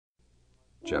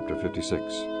Chapter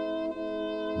 56.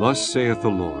 Thus saith the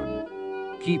Lord,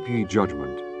 Keep ye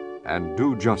judgment, and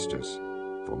do justice,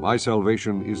 for my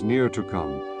salvation is near to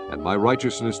come, and my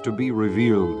righteousness to be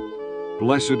revealed.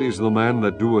 Blessed is the man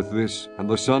that doeth this, and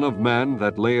the Son of man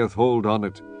that layeth hold on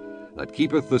it, that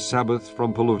keepeth the Sabbath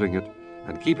from polluting it,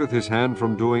 and keepeth his hand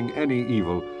from doing any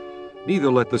evil. Neither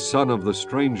let the son of the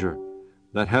stranger,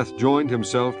 that hath joined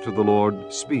himself to the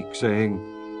Lord, speak,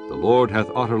 saying, The Lord hath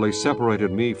utterly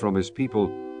separated me from his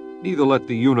people. Neither let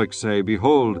the eunuch say,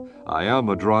 Behold, I am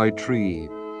a dry tree.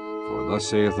 For thus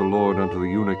saith the Lord unto the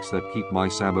eunuchs that keep my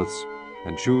Sabbaths,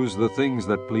 and choose the things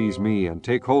that please me, and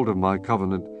take hold of my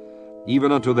covenant,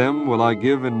 even unto them will I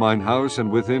give in mine house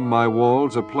and within my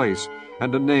walls a place,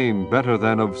 and a name better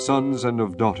than of sons and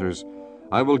of daughters.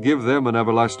 I will give them an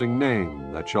everlasting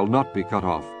name that shall not be cut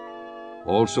off.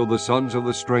 Also the sons of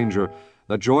the stranger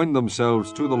that join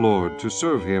themselves to the Lord, to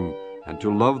serve him, and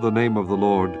to love the name of the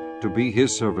Lord, to be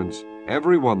his servants,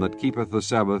 every one that keepeth the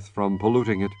Sabbath from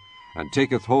polluting it, and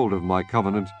taketh hold of my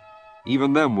covenant,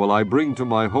 even them will I bring to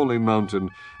my holy mountain,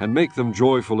 and make them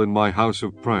joyful in my house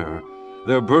of prayer.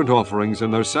 Their burnt offerings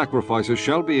and their sacrifices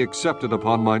shall be accepted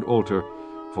upon mine altar,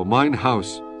 for mine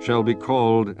house shall be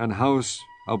called an house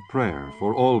of prayer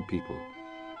for all people.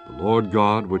 The Lord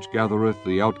God, which gathereth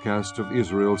the outcasts of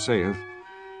Israel, saith,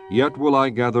 Yet will I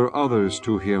gather others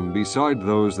to him beside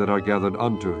those that are gathered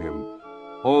unto him.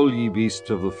 All ye beasts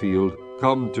of the field,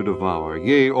 come to devour,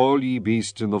 yea, all ye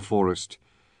beasts in the forest.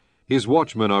 His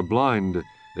watchmen are blind,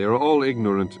 they are all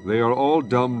ignorant, they are all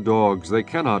dumb dogs, they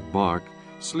cannot bark,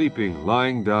 sleeping,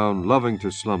 lying down, loving to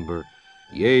slumber.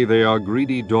 Yea, they are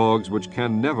greedy dogs which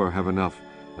can never have enough,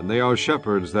 and they are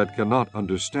shepherds that cannot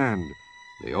understand.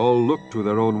 They all look to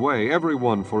their own way, every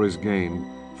one for his gain,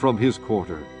 from his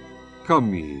quarter.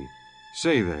 Come ye,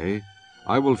 say they,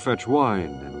 I will fetch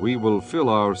wine, and we will fill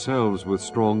ourselves with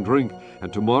strong drink,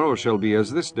 and tomorrow shall be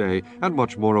as this day, and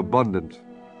much more abundant.